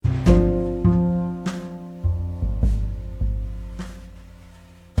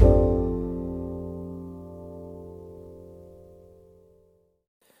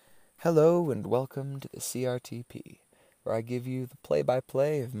Hello and welcome to the CRTP, where I give you the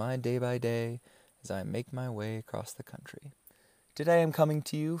play-by-play of my day-by-day as I make my way across the country. Today I'm coming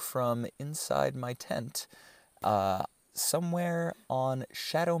to you from inside my tent, somewhere on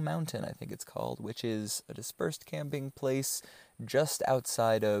Shadow Mountain, I think it's called, which is a dispersed camping place just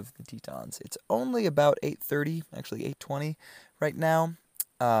outside of the Tetons. It's only about 8:30, actually 8:20 right now,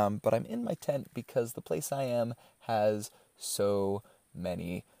 but I'm in my tent because the place I am has so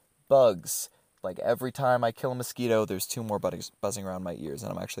many bugs. Like every time I kill a mosquito, there's two more buzzing around my ears,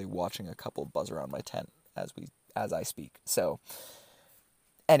 and I'm actually watching a couple buzz around my tent as I speak. So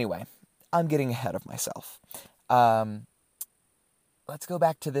anyway, I'm getting ahead of myself. Let's go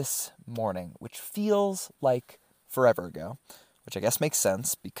back to this morning, which feels like forever ago, which I guess makes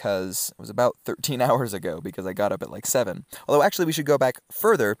sense because it was about 13 hours ago because I got up at like 7. Although actually we should go back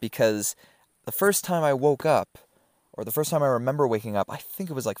further because the first time I woke up, or the first time I remember waking up, I think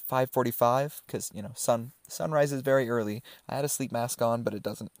it was like 5:45 because, sun rises very early. I had a sleep mask on, but it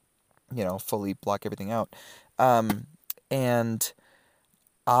doesn't, fully block everything out. And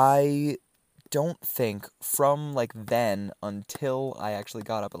I don't think from like then until I actually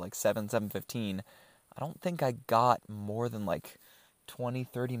got up at like 7:15, I don't think I got more than like 20,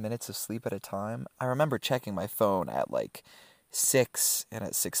 30 minutes of sleep at a time. I remember checking my phone at like 6 and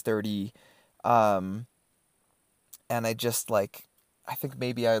at 6:30, and I just like, I think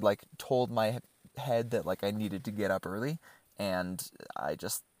maybe I like told my head that like I needed to get up early, and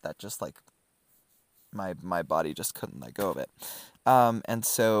that just like my body just couldn't let go of it. And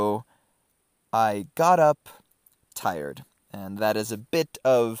so I got up tired, and that is a bit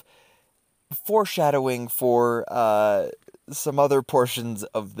of foreshadowing for some other portions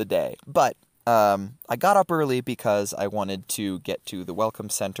of the day. But I got up early because I wanted to get to the Welcome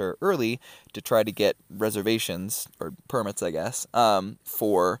Center early to try to get reservations, or permits, I guess,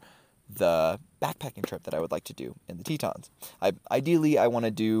 for the backpacking trip that I would like to do in the Tetons. Ideally, I want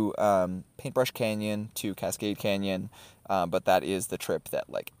to do Paintbrush Canyon to Cascade Canyon, but that is the trip that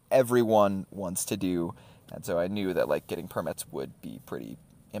like everyone wants to do, and so I knew that like getting permits would be pretty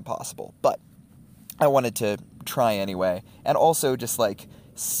impossible. But I wanted to try anyway, and also just like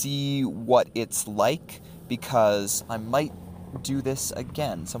see what it's like, because I might do this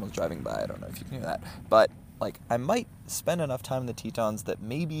again. Someone's driving by, I don't know if you can hear that, but like I might spend enough time in the Tetons that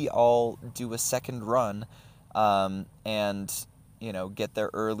maybe I'll do a second run, and get there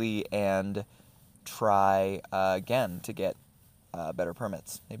early and try again to get better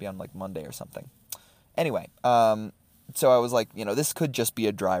permits, maybe on like Monday or something. Anyway, so I was like, this could just be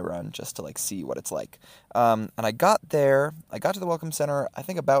a dry run just to like see what it's like. And I got there, I got to the Welcome Center, I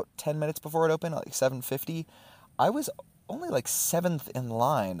think about 10 minutes before it opened, like 7:50. I was only like 7th in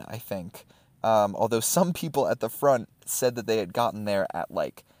line, I think. Although some people at the front said that they had gotten there at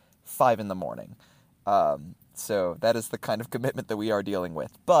like 5 in the morning. So that is the kind of commitment that we are dealing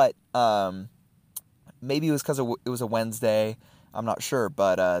with. But maybe it was because it was a Wednesday, I'm not sure,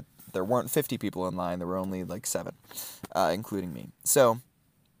 but there weren't 50 people in line. There were only like 7, including me. So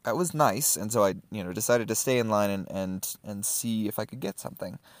that was nice, and so I decided to stay in line and see if I could get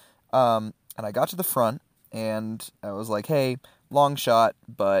something. And I got to the front, and I was like, "Hey, long shot,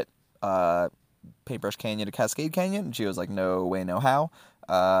 but Paintbrush Canyon to Cascade Canyon?" And she was like, "No way, no how.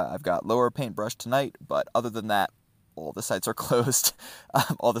 I've got lower paintbrush tonight, but other than that, all the sites are closed.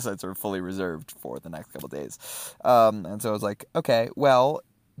 All the sites are fully reserved for the next couple days." And so I was like, "Okay, well,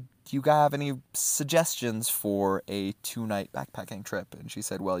 do you have any suggestions for a 2-night backpacking trip?" And she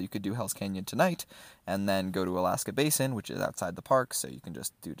said, "Well, you could do Hell's Canyon tonight and then go to Alaska Basin, which is outside the park, so you can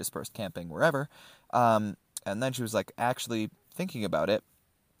just do dispersed camping wherever." And then she was like, "Actually, thinking about it,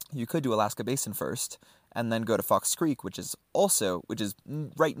 you could do Alaska Basin first and then go to Fox Creek, which is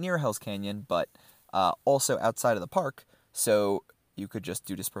right near Hell's Canyon, but also outside of the park, so you could just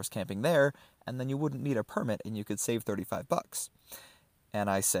do dispersed camping there, and then you wouldn't need a permit, and you could save $35. And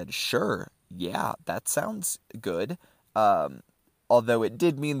I said, "Sure, yeah, that sounds good." Although it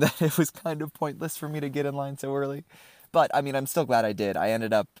did mean that it was kind of pointless for me to get in line so early. But, I mean, I'm still glad I did. I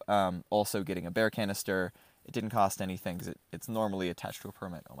ended up also getting a bear canister. It didn't cost anything because it's normally attached to a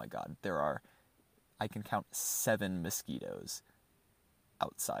permit. Oh my god, I can count 7 mosquitoes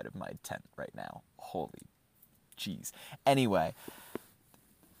outside of my tent right now. Holy jeez. Anyway,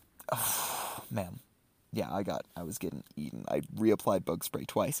 oh, man. Yeah, I was getting eaten. I reapplied bug spray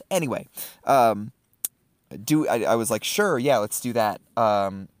twice. Anyway, I was like, "Sure, yeah, let's do that."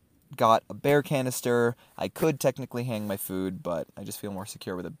 Got a bear canister. I could technically hang my food, but I just feel more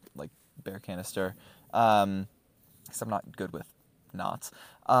secure with a bear canister. Because I'm not good with knots.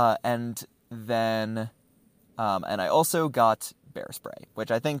 And then And I also got bear spray,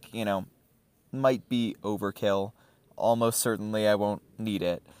 which I think, might be overkill. Almost certainly I won't need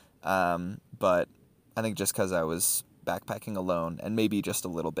it. But I think just because I was backpacking alone, and maybe just a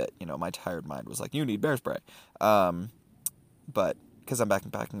little bit, my tired mind was like, you need bear spray. But because I'm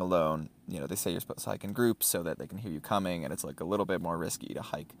backpacking alone, they say you're supposed to hike in groups so that they can hear you coming, and it's like a little bit more risky to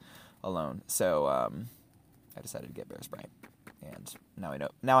hike alone. So I decided to get bear spray. And now I know.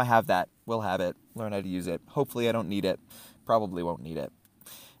 Now I have that. We'll have it. Learn how to use it. Hopefully I don't need it. Probably won't need it.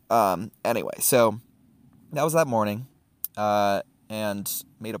 Anyway, so that was that morning. And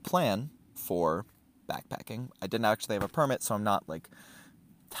made a plan for backpacking. I didn't actually have a permit, so I'm not,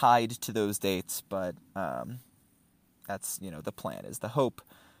 tied to those dates, but that's, the plan. Is the hope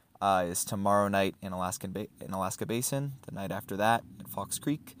is tomorrow night in Alaska Basin, the night after that at Fox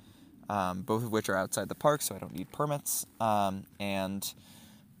Creek, both of which are outside the park, so I don't need permits, and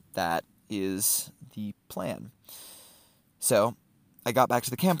that is the plan. So I got back to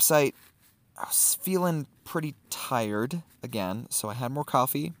the campsite. I was feeling pretty tired again, so I had more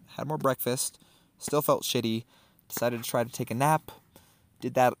coffee, had more breakfast, still felt shitty, decided to try to take a nap.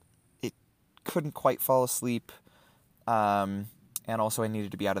 Did that. It couldn't quite fall asleep, and also I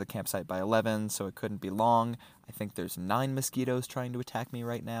needed to be out of the campsite by 11, so it couldn't be long. I think there's 9 mosquitoes trying to attack me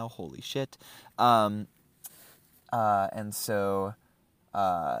right now. Holy shit. And so,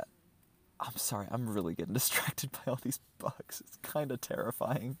 I'm sorry, I'm really getting distracted by all these bugs. It's kind of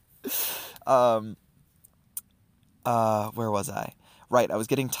terrifying. Where was I? Right, I was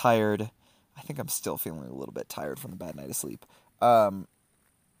getting tired. I think I'm still feeling a little bit tired from the bad night of sleep. Damn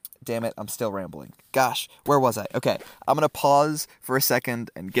it, I'm still rambling. Gosh, where was I? Okay, I'm gonna pause for a second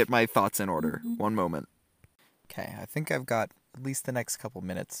and get my thoughts in order. One moment. Okay, I think I've got at least the next couple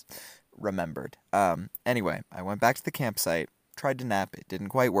minutes remembered. Anyway, I went back to the campsite, tried to nap, it didn't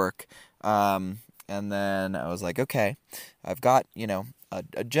quite work. And then I was like, okay, I've got,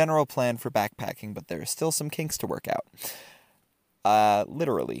 a general plan for backpacking, but there are still some kinks to work out.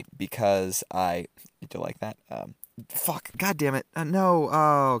 Literally, because do you like that? Fuck, god damn it, no,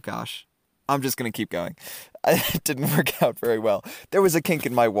 oh gosh. I'm just gonna keep going. It didn't work out very well. There was a kink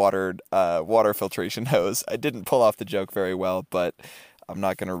in my water filtration hose. I didn't pull off the joke very well, but I'm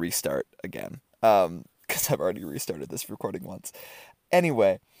not gonna restart again. Because I've already restarted this recording once.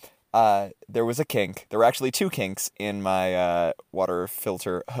 Anyway, there was a kink. There were actually 2 kinks in my water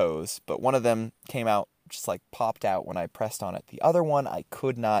filter hose, but one of them came out, just popped out when I pressed on it. The other one I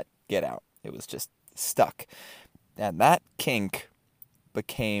could not get out. It was just stuck. And that kink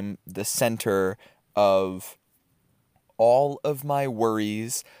became the center of all of my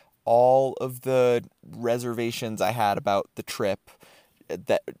worries, all of the reservations I had about the trip,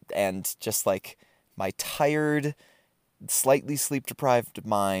 and just my tired, slightly sleep-deprived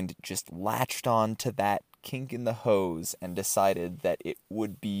mind just latched on to that kink in the hose and decided that it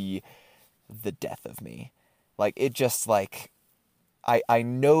would be the death of me. It just, I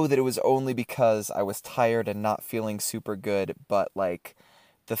know that it was only because I was tired and not feeling super good, but,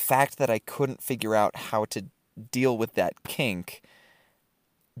 the fact that I couldn't figure out how to deal with that kink,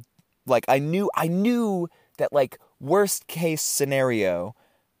 I knew that, worst case scenario,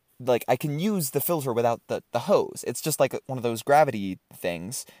 I can use the filter without the hose. It's just one of those gravity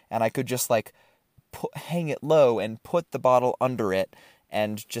things, and I could just hang it low and put the bottle under it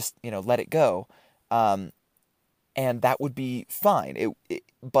and just, let it go. And that would be fine.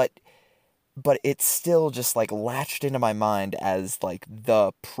 But it's still just latched into my mind as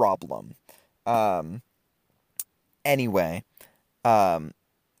the problem. Anyway,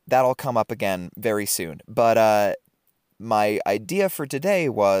 that'll come up again very soon. But my idea for today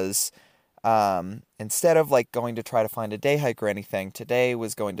was, instead of going to try to find a day hike or anything, today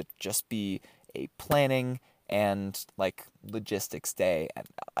was going to just be a planning and logistics day, and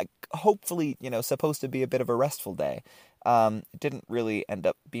hopefully supposed to be a bit of a restful day. It didn't really end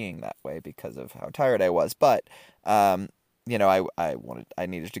up being that way because of how tired I was, but I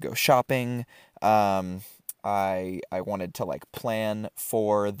needed to go shopping. I wanted to plan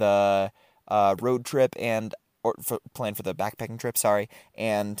for the road trip plan for the backpacking trip, sorry,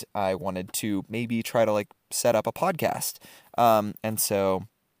 and I wanted to maybe try to set up a podcast. And so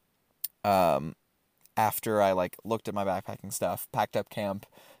after I looked at my backpacking stuff, packed up camp,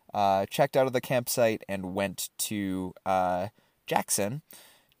 checked out of the campsite and went to Jackson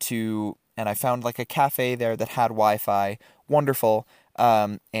and I found a cafe there that had Wi-Fi, wonderful,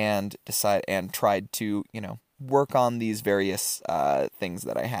 and tried to, work on these various things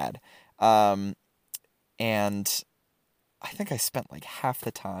that I had. And I think I spent half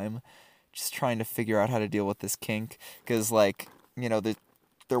the time just trying to figure out how to deal with this kink, because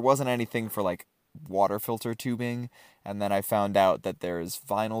there wasn't anything for water filter tubing, And then I found out that there's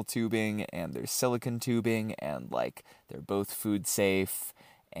vinyl tubing and there's silicone tubing, and like they're both food safe.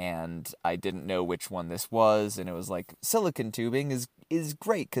 And I didn't know which one this was, and it was like silicone tubing is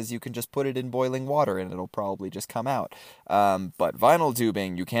great because you can just put it in boiling water and it'll probably just come out. But vinyl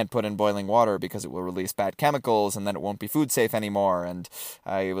tubing you can't put in boiling water because it will release bad chemicals and then it won't be food safe anymore. And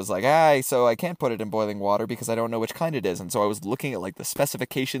I was like, so I can't put it in boiling water because I don't know which kind it is. And so I was looking at like the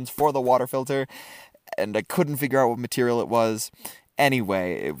specifications for the water filter, and I couldn't figure out what material it was.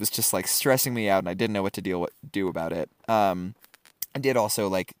 Anyway, it was just like stressing me out, and I didn't know what to do about it. I did also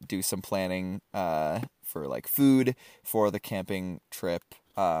like do some planning for like food for the camping trip.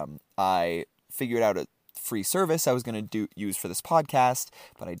 I figured out a free service I was gonna use for this podcast,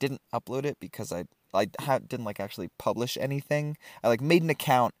 but I didn't upload it because didn't like actually publish anything. I like made an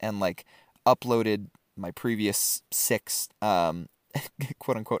account and like uploaded my previous 6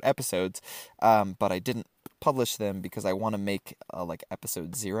 quote unquote episodes, but I didn't publish them because I want to make like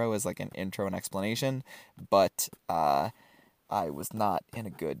episode 0 as like an intro and explanation, but I was not in a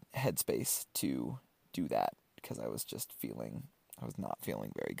good headspace to do that because I was not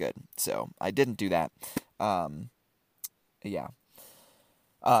feeling very good. So I didn't do that. Yeah.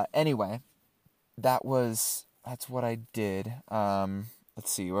 Anyway, that's what I did.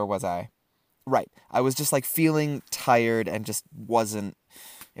 Let's see, where was I? Right. I was just like feeling tired and just it wasn't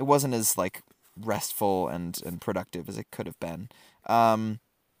as like restful and productive as it could have been. I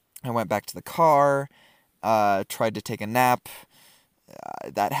went back to the car, tried to take a nap.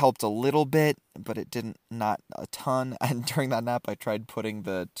 That helped a little bit, but it not a ton. And during that nap, I tried putting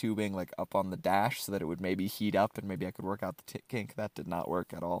the tubing like up on the dash so that it would maybe heat up and maybe I could work out the kink. That did not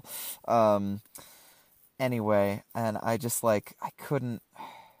work at all. Anyway, and I just like, I couldn't,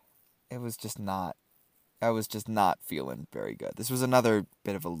 I was just not feeling very good. This was another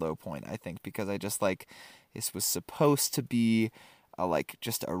bit of a low point, I think, because I just like, this was supposed to be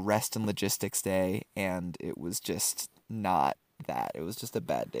just a rest and logistics day, and it was just not that. It was just a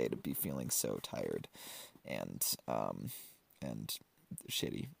bad day to be feeling so tired and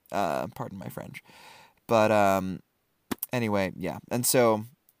shitty. Pardon my French. But anyway, yeah. And so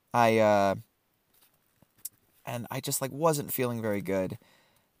I just like wasn't feeling very good.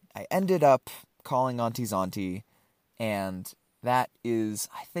 I ended up calling Auntie's auntie, and that is,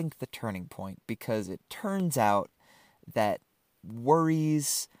 I think, the turning point, because it turns out that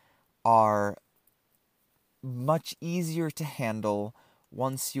worries are much easier to handle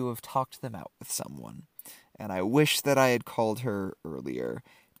once you have talked them out with someone. And I wish that I had called her earlier,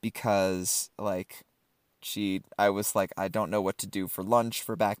 because I was like, I don't know what to do for lunch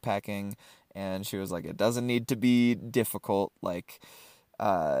for backpacking, and she was like, it doesn't need to be difficult,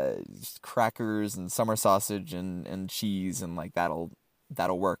 just crackers and summer sausage and cheese, and like that'll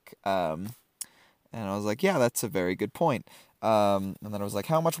work. And I was like, yeah, that's a very good point. And then I was like,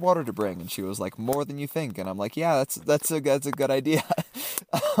 how much water to bring? And she was like, more than you think. And I'm like, yeah, that's a good idea.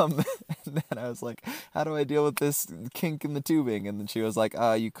 And then I was like, how do I deal with this kink in the tubing? And then she was like,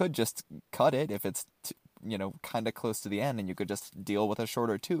 you could just cut it if it's kind of close to the end, and you could just deal with a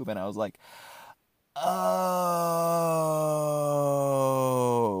shorter tube. And I was like, oh.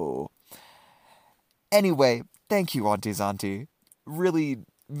 Anyway, thank you, Auntie's auntie. Really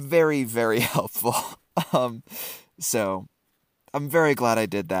very, very helpful. So I'm very glad I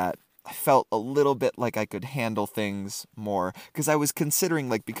did that. I felt a little bit like I could handle things more, because I was considering,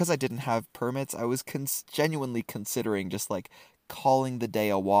 because I didn't have permits, I was genuinely considering just calling the day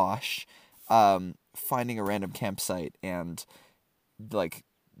a wash, finding a random campsite and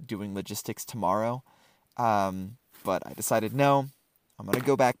doing logistics tomorrow. But I decided, no, I'm gonna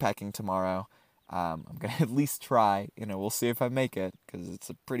go backpacking tomorrow. I'm gonna at least try. We'll see if I make it, because it's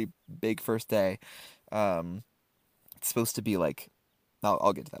a pretty big first day. It's supposed to be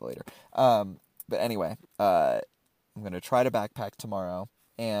I'll get to that later. But anyway, I'm gonna try to backpack tomorrow,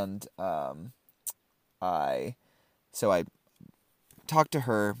 and I talked to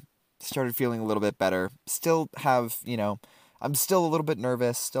her, started feeling a little bit better. Still have, I'm still a little bit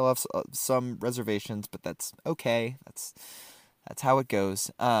nervous. Still have some reservations, but that's okay. That's how it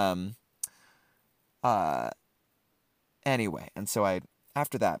goes. Anyway, and so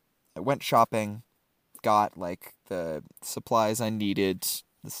after that, I went shopping, got the supplies I needed,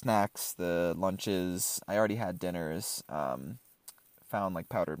 the snacks, the lunches. I already had dinners. Found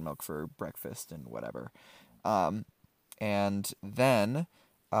powdered milk for breakfast and whatever. And then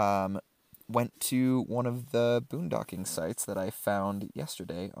went to one of the boondocking sites that I found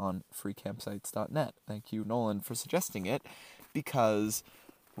yesterday on freecampsites.net. Thank you, Nolan, for suggesting it, because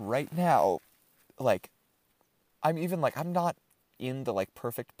right now, I'm not in the like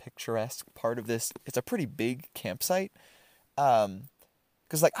perfect picturesque part of this. It's a pretty big campsite.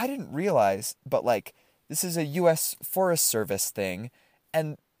 Because like I didn't realize, but like this is a U.S. Forest Service thing,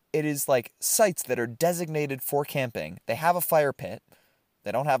 and it is like sites that are designated for camping. They have a fire pit.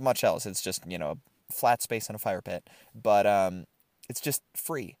 They don't have much else. It's just, a flat space and a fire pit. But it's just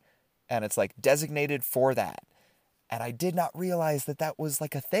free. And it's like designated for that. And I did not realize that that was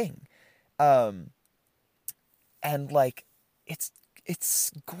like a thing. And like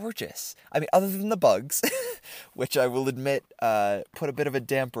it's gorgeous. I mean, other than the bugs, which I will admit put a bit of a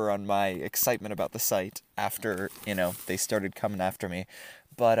damper on my excitement about the site after, they started coming after me.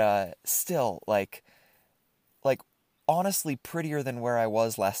 But still, like honestly prettier than where I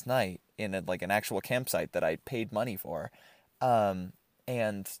was last night in an actual campsite that I paid money for.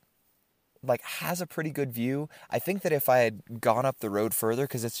 And like has a pretty good view. I think that if I had gone up the road further,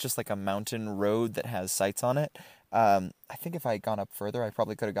 because it's just like a mountain road that has sites on it, I think if I had gone up further, I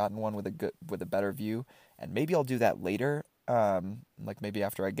probably could have gotten one with a better view, and maybe I'll do that later. Like maybe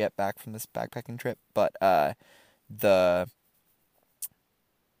after I get back from this backpacking trip. But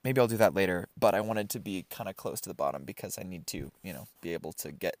maybe I'll do that later. But I wanted to be kind of close to the bottom because I need to, be able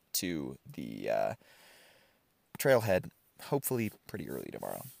to get to the trailhead hopefully pretty early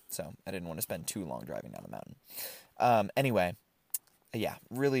tomorrow. So I didn't want to spend too long driving down the mountain. Anyway, yeah,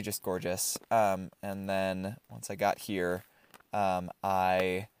 really just gorgeous. And then once I got here,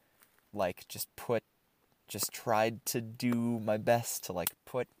 I just tried to do my best to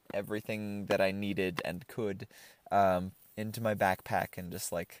put everything that I needed and could into my backpack and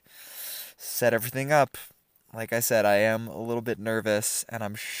just set everything up. Like I said, I am a little bit nervous, and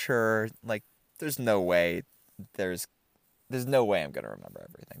I'm sure there's no way I'm going to remember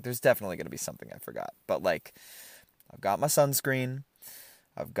everything. There's definitely going to be something I forgot. But, I've got my sunscreen.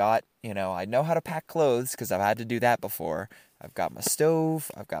 I've got, I know how to pack clothes because I've had to do that before. I've got my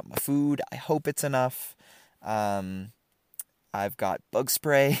stove. I've got my food. I hope it's enough. I've got bug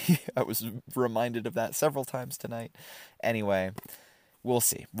spray. I was reminded of that several times tonight. Anyway, we'll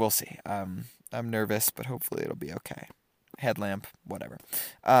see. I'm nervous, but hopefully it'll be okay. Headlamp, whatever.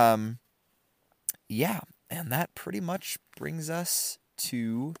 Yeah. And that pretty much brings us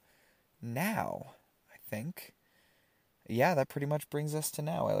to now, I think. Yeah, that pretty much brings us to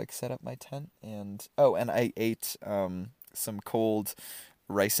now. I set up my tent and I ate some cold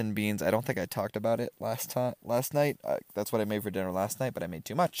rice and beans. I don't think I talked about it last night. That's what I made for dinner last night, but I made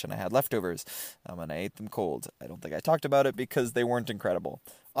too much and I had leftovers. And I ate them cold. I don't think I talked about it because they weren't incredible.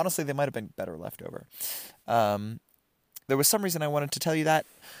 Honestly, they might have been better leftover. There was some reason I wanted to tell you that.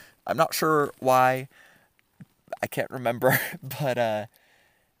 I'm not sure why. I can't remember, but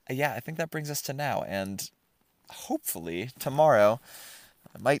yeah, I think that brings us to now, and hopefully tomorrow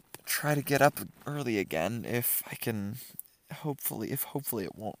I might try to get up early again if I can. Hopefully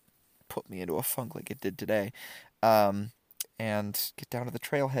it won't put me into a funk like it did today, and get down to the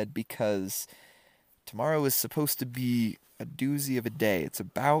trailhead because tomorrow is supposed to be a doozy of a day. It's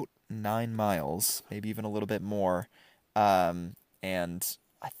about 9 miles, maybe even a little bit more, and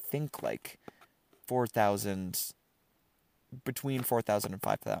I think between 4,000 and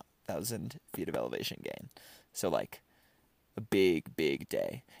 5,000 feet of elevation gain. So a big, big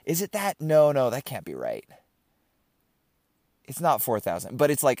day. Is it that? No, that can't be right. It's not 4,000,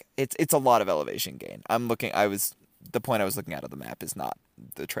 but it's it's a lot of elevation gain. The point I was looking at on the map is not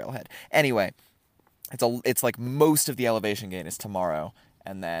the trailhead. Anyway, it's most of the elevation gain is tomorrow,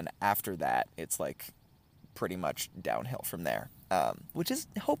 and then after that, it's pretty much downhill from there. Which is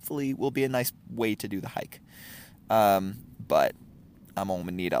hopefully will be a nice way to do the hike. But I'm going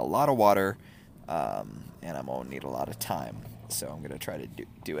to need a lot of water, and I'm going to need a lot of time. So I'm going to try to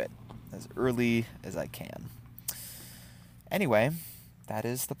do it as early as I can. Anyway, that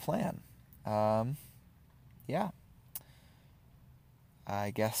is the plan. Yeah.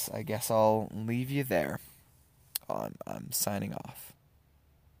 I guess I'll leave you there. I'm signing off.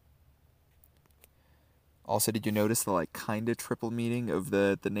 Also, did you notice the kind of triple meaning of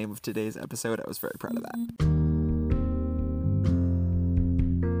the name of today's episode? I was very proud of that.